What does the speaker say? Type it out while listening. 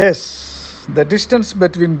Yes, the distance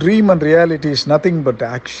between dream and reality is nothing but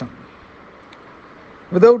action.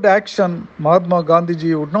 Without action, Mahatma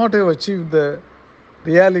Gandhiji would not have achieved the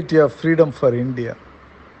reality of freedom for India.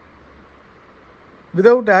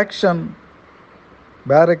 Without action,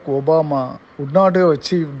 Barack Obama would not have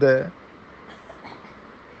achieved the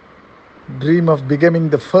dream of becoming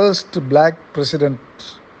the first black president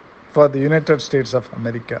for the United States of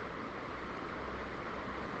America.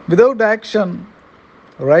 Without action,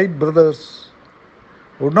 Wright brothers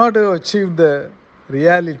would not have achieved the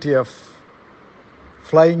reality of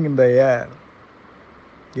flying in the air.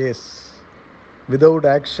 Yes, without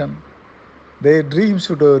action, their dreams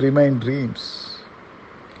would have remained dreams.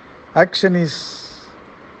 Action is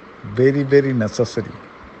very, very necessary.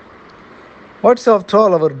 What's after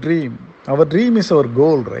all our dream? Our dream is our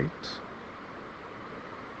goal, right?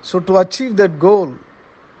 So to achieve that goal,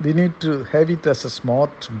 we need to have it as a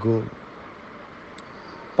SMART goal.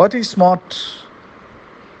 What is SMART?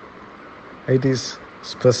 It is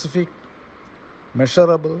specific,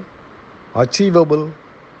 measurable, achievable,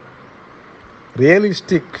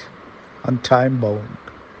 realistic, and time bound.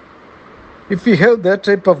 If we have that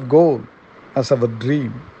type of goal as our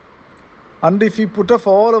dream, and if we put off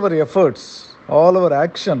all our efforts, all our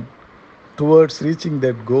action towards reaching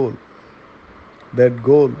that goal,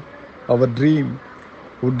 our dream,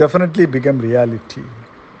 would definitely become reality.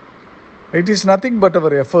 It is nothing but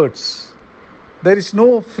our efforts. There is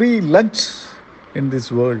no free lunch in this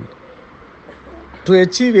world. To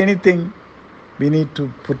achieve anything, we need to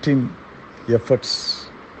put in efforts.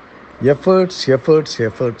 Efforts.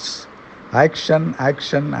 Action.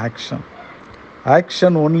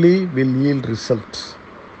 Action only will yield results.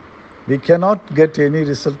 We cannot get any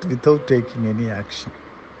result without taking any action.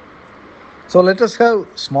 So let us have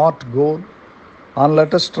SMART goal and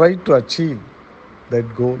let us try to achieve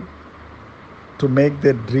that goal to make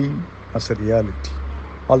that dream as a reality.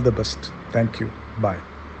 All the best. Thank you. Bye.